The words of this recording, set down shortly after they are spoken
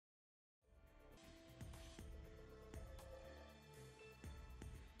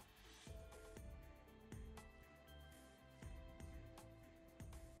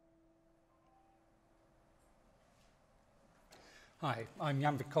Hi, I'm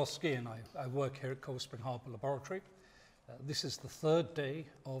Jan Witkowski and I work here at Cold Spring Harbor Laboratory. This is the third day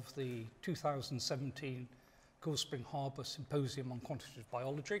of the 2017 Cold Spring Harbor Symposium on Quantitative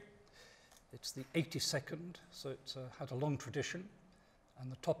Biology. It's the 82nd, so it's had a long tradition,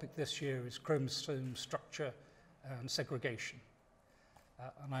 and the topic this year is chromosome structure and segregation.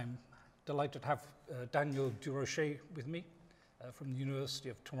 And I'm delighted to have Daniel Durocher with me from the University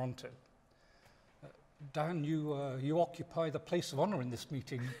of Toronto. Dan, you occupy the place of honor in this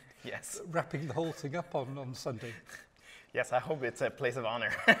meeting. Yes. Wrapping the whole thing up on Sunday. Yes, I hope it's a place of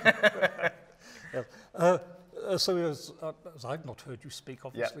honor. So as I've not heard you speak,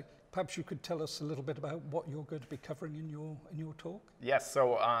 obviously, yeah. Perhaps you could tell us a little bit about what you're going to be covering in your talk? Yes,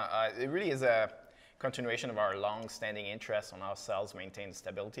 so it really is a continuation of our long-standing interest on how cells maintain the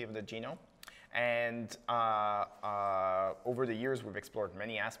stability of the genome. And over the years, we've explored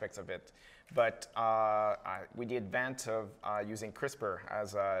many aspects of it. But with the advent of using CRISPR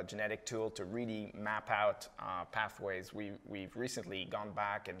as a genetic tool to really map out pathways, we've recently gone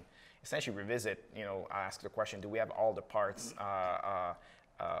back and essentially ask the question, do we have all the parts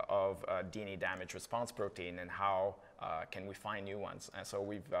of DNA damage response protein, and how can we find new ones? And so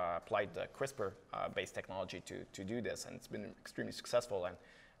we've applied the CRISPR-based technology to do this, and it's been extremely successful.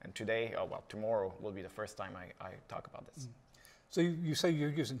 And today, tomorrow will be the first time I talk about this. Mm. So you say you're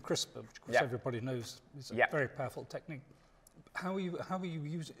using CRISPR, which of course everybody knows is a very powerful technique. How are you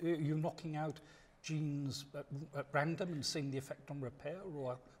using? Are you knocking out genes at random and seeing the effect on repair,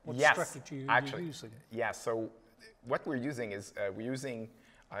 or what strategy are you using? Yeah. So what we're using is we're using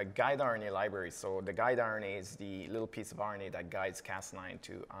guide RNA libraries. So the guide RNA is the little piece of RNA that guides Cas9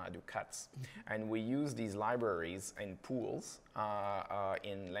 to do cuts. Mm-hmm. And we use these libraries in pools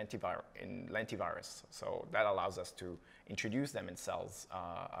in lentivirus. So that allows us to introduce them in cells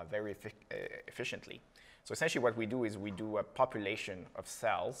very efficiently. So essentially what we do is we do a population of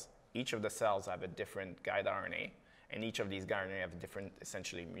cells. Each of the cells have a different guide RNA. And each of these guide RNA have a different,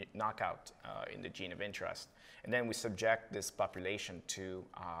 essentially, knockout in the gene of interest. And then we subject this population to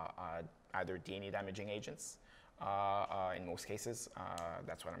either DNA damaging agents, in most cases.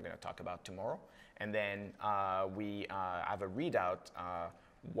 That's what I'm going to talk about tomorrow. And then we have a readout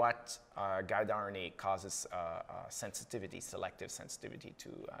what guide RNA causes selective sensitivity to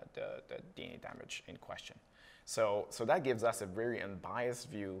the DNA damage in question. So that gives us a very unbiased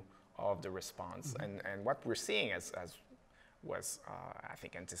view of the response. Mm-hmm. And what we're seeing, as was, I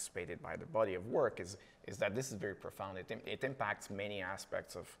think, anticipated by the body of work, is that this is very profound. It impacts many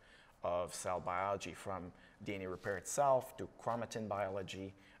aspects of cell biology, from DNA repair itself to chromatin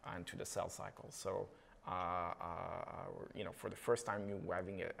biology and to the cell cycle. So, for the first time, we're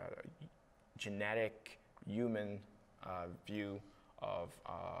having a genetic human view of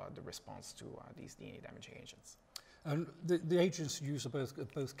the response to these DNA damaging agents. And the agents used are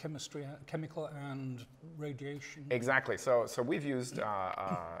both chemical and radiation? Exactly. So we've used,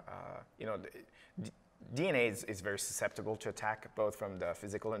 DNA is very susceptible to attack, both from the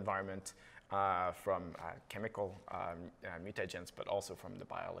physical environment, from chemical mutagens, but also from the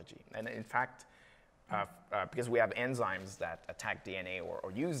biology. And in fact, because we have enzymes that attack DNA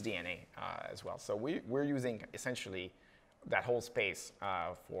or use DNA as well. So we're using essentially that whole space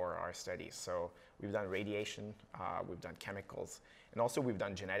for our studies. So we've done radiation, we've done chemicals, and also we've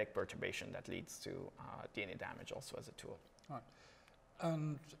done genetic perturbation that leads to DNA damage also as a tool. Right.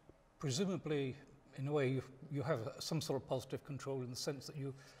 And presumably, in a way, you have some sort of positive control in the sense that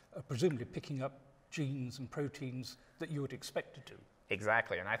you are presumably picking up genes and proteins that you would expect to do.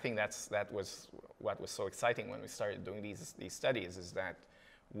 Exactly, and I think that was what was so exciting when we started doing these studies, is that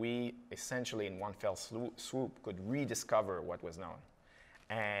we essentially in one fell swoop could rediscover what was known.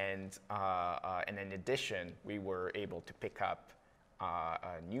 And in addition, we were able to pick up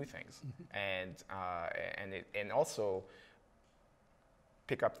new things, mm-hmm. and also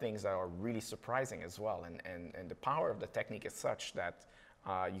pick up things that are really surprising as well. And the power of the technique is such that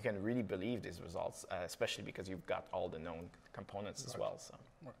you can really believe these results, especially because you've got all the known components as well. So.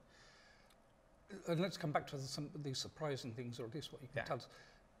 Right. And let's come back to some of these surprising things, or at least what you can tell us.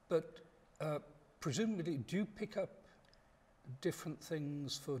 But presumably, do you pick up different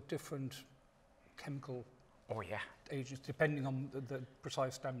things for different chemical agents, depending on the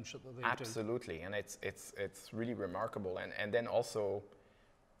precise damage that they do? Absolutely, and it's really remarkable. And then also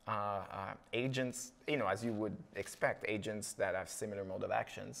agents, as you would expect, agents that have similar mode of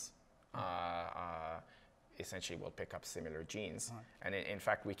actions essentially will pick up similar genes. Right. And in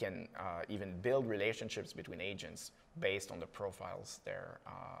fact, we can even build relationships between agents based on the profiles they're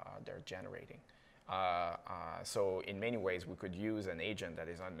generating. So in many ways, we could use an agent that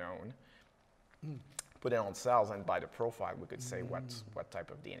is unknown put it on cells, and by the profile, we could say what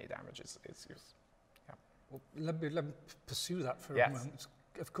type of DNA damage is used. Yeah. Well, let me pursue that for Yes. a moment.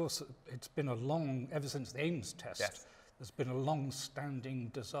 Of course, it's been ever since the Ames test, Yes. there's been a long-standing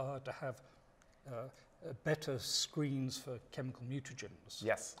desire to have better screens for chemical mutagens.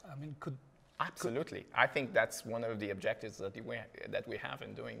 Yes. I mean, Absolutely. I think that's one of the objectives that we have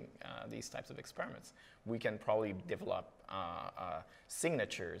in doing these types of experiments. We can probably develop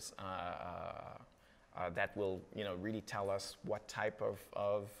signatures that will, really tell us what type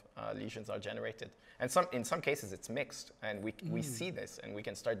of lesions are generated. And in some cases, it's mixed, and we see this, and we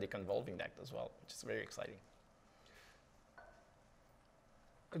can start deconvolving that as well, which is very exciting.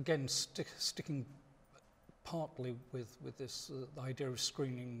 Again, sticking partly with this the idea of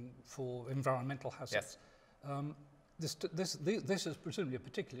screening for environmental hazards. Yes. This is presumably a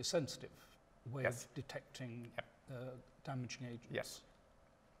particularly sensitive way Yes. of detecting damaging agents. Yes,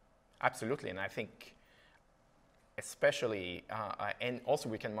 absolutely, and I think especially, and also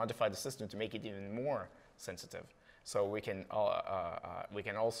we can modify the system to make it even more sensitive. So we can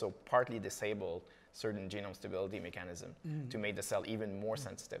also partly disable certain genome stability mechanism to make the cell even more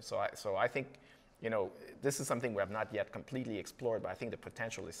sensitive. So I think, this is something we have not yet completely explored, but I think the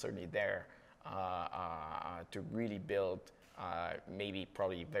potential is certainly there to really build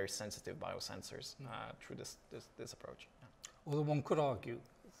probably very sensitive biosensors through this approach. Yeah. Although one could argue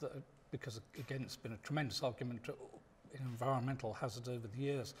that, because again it's been a tremendous argument in environmental hazards over the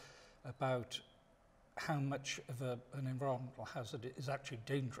years about how much of an environmental hazard is actually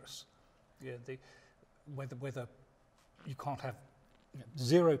dangerous. Yeah, whether you can't have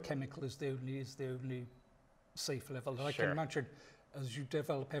zero chemical is the only safe level. And I can imagine as you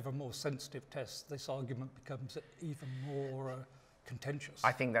develop ever more sensitive tests, this argument becomes even more contentious.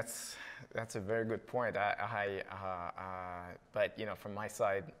 I think that's a very good point. But from my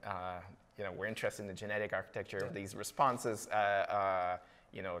side, we're interested in the genetic architecture of these responses.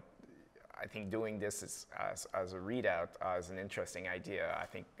 I think doing this as a readout is an interesting idea. I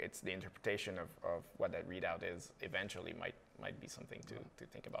think it's the interpretation of what that readout is eventually might be something to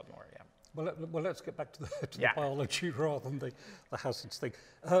think about more. Yeah. Well, let's get back to the biology rather than the hazards thing.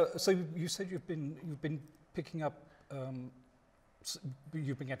 So you said you've been picking up.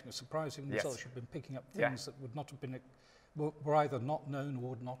 You've been getting surprising results. You've been picking up things that would not have been were either not known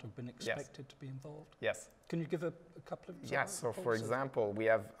or would not have been expected to be involved. Yes. Can you give a couple of examples? Yes. So, for example, we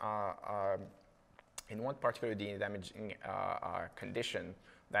have in one particular DNA damaging condition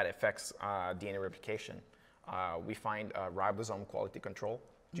that affects DNA replication, we find ribosome quality control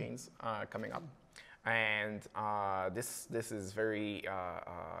genes coming up. And this is very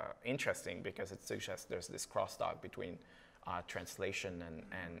interesting because it suggests there's this crosstalk between translation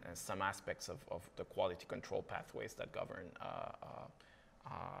and some aspects of the quality control pathways that govern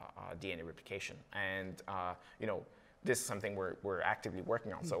DNA replication. And this is something we're actively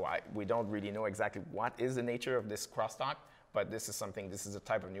working on. So we don't really know exactly what is the nature of this crosstalk, but this is a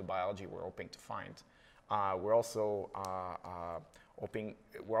type of new biology we're hoping to find. We're also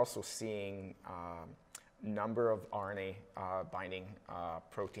seeing number of RNA binding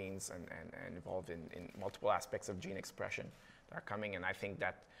proteins and involved in multiple aspects of gene expression that are coming, and I think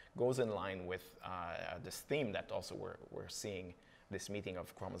that goes in line with this theme that also we're seeing this meeting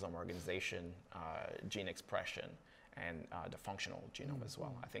of chromosome organization, gene expression, and the functional genome as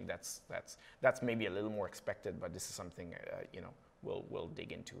well. I think that's maybe a little more expected, but this is something we'll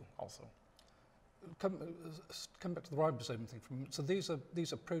dig into also. Come back to the ribosome thing. So these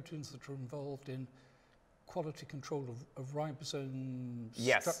are proteins that are involved in quality control of ribosome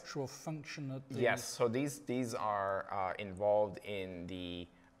structural function at the... Yes, so these are involved in the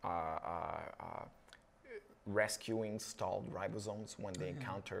rescuing stalled ribosomes when they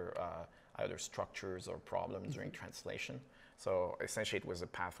encounter either structures or problems during translation. So essentially it was a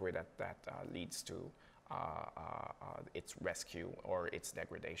pathway that leads to its rescue or its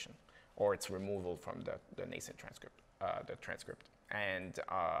degradation or its removal from the nascent transcript. And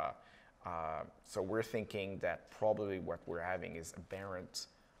so we're thinking that probably what we're having is aberrant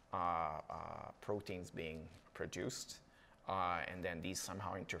proteins being produced, and then these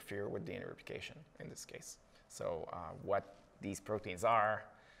somehow interfere with DNA replication in this case. So what these proteins are,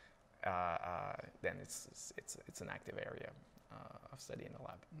 then it's an active area of study in the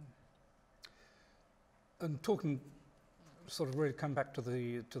lab. And talking, sort of really come back to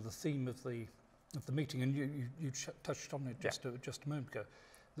the theme of the meeting, and you touched on it just a moment ago.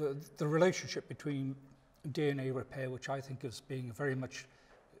 The relationship between DNA repair, which I think is being very much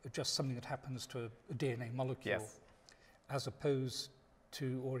just something that happens to a DNA molecule, as opposed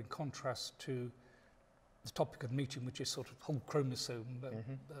to, or in contrast to, the topic of the meeting, which is sort of whole chromosome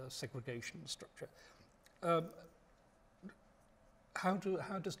segregation structure. How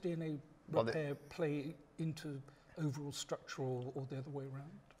does DNA repair play into overall structure or the other way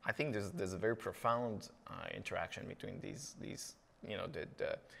around? I think there's a very profound interaction between these you know,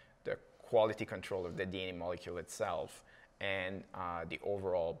 the quality control of the DNA molecule itself and the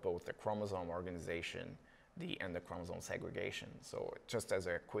overall, both the chromosome organization and the chromosome segregation. So just as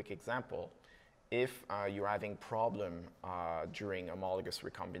a quick example, if you're having problem during homologous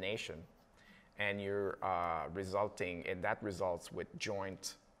recombination and you're that results with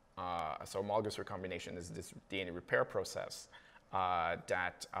joint, so homologous recombination is this DNA repair process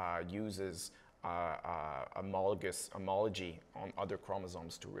that uses homology on other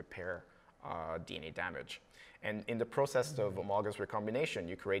chromosomes to repair DNA damage. And in the process of homologous recombination,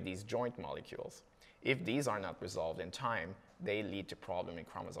 you create these joint molecules. If these are not resolved in time, they lead to problem in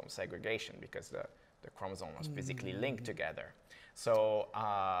chromosome segregation because the chromosome was physically linked together. So,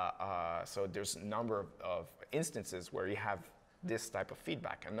 so there's a number of instances where you have this type of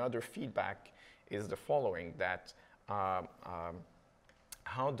feedback. Another feedback is the following, that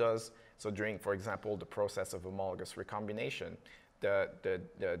so during, for example, the process of homologous recombination, the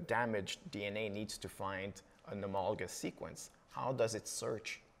damaged DNA needs to find an homologous sequence. How does it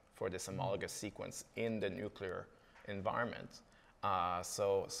search for this homologous sequence in the nuclear environment?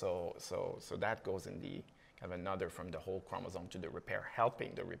 So that goes in the kind of another from the whole chromosome to the repair,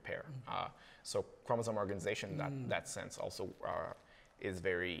 helping the repair. So chromosome organization in that sense also is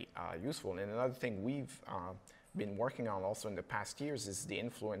very useful. And another thing we've been working on also in the past years is the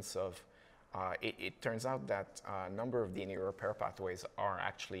influence of, it turns out that a number of DNA repair pathways are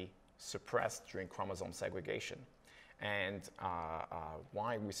actually suppressed during chromosome segregation. And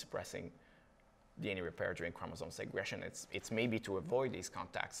why are we suppressing DNA repair during chromosome segregation? It's maybe to avoid these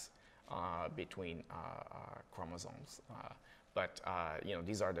contacts between chromosomes. But you know,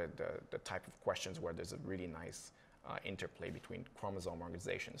 these are the type of questions where there's a really nice interplay between chromosome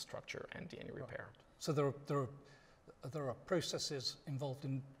organization, structure, and DNA repair. So there are processes involved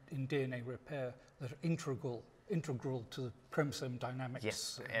in DNA repair that are integral to the chromosome dynamics.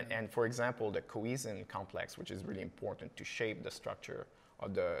 Yes, and for example, the cohesin complex, which is really important to shape the structure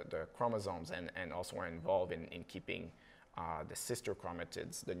of the chromosomes and also are involved in keeping the sister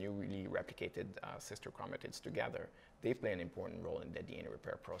chromatids, the newly replicated sister chromatids together. They play an important role in the DNA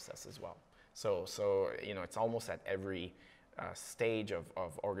repair process as well. So you know, it's almost at every stage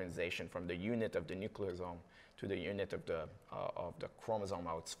of organization, from the unit of the nucleosome to the unit of the chromosome,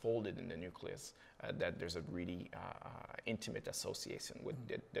 how it's folded in the nucleus, that there's a really intimate association with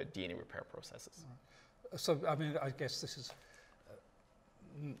the DNA repair processes. So, I mean, I guess this is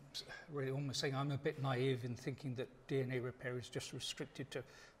really almost saying I'm a bit naive in thinking that DNA repair is just restricted to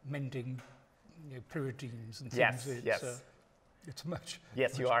mending, you know, pyridines and things. Yes. It's much.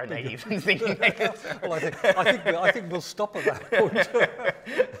 Yes, you are naive in thinking like that. Well, I think we'll stop at that point.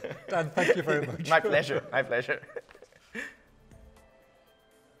 Dan, thank you very much. My pleasure. My pleasure.